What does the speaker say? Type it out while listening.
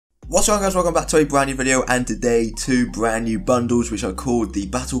What's going on, guys? Welcome back to a brand new video, and today two brand new bundles which are called the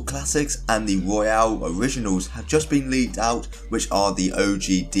Battle Classics and the Royale Originals have just been leaked out, which are the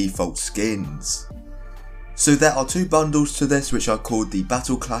OG default skins. So there are two bundles to this which are called the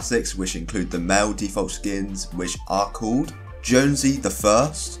Battle Classics, which include the male default skins which are called Jonesy the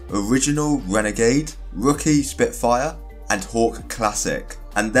First, Original Renegade, Rookie Spitfire and Hawk Classic.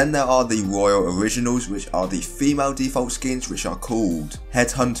 And then there are the Royal Originals, which are the female default skins which are called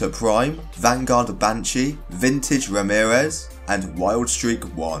Headhunter Prime, Vanguard Banshee, Vintage Ramirez and Wild Streak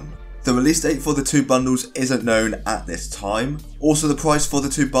 1. The release date for the two bundles isn't known at this time. Also, the price for the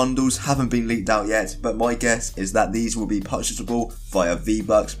two bundles haven't been leaked out yet, but my guess is that these will be purchasable via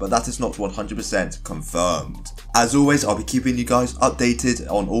V-Bucks, but that is not 100% confirmed. As always, I'll be keeping you guys updated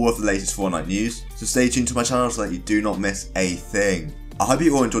on all of the latest Fortnite news, so stay tuned to my channel so that you do not miss a thing. I hope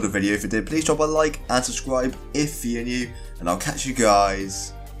you all enjoyed the video. If you did, please drop a like and subscribe if you're new, and I'll catch you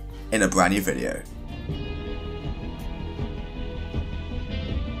guys in a brand new video.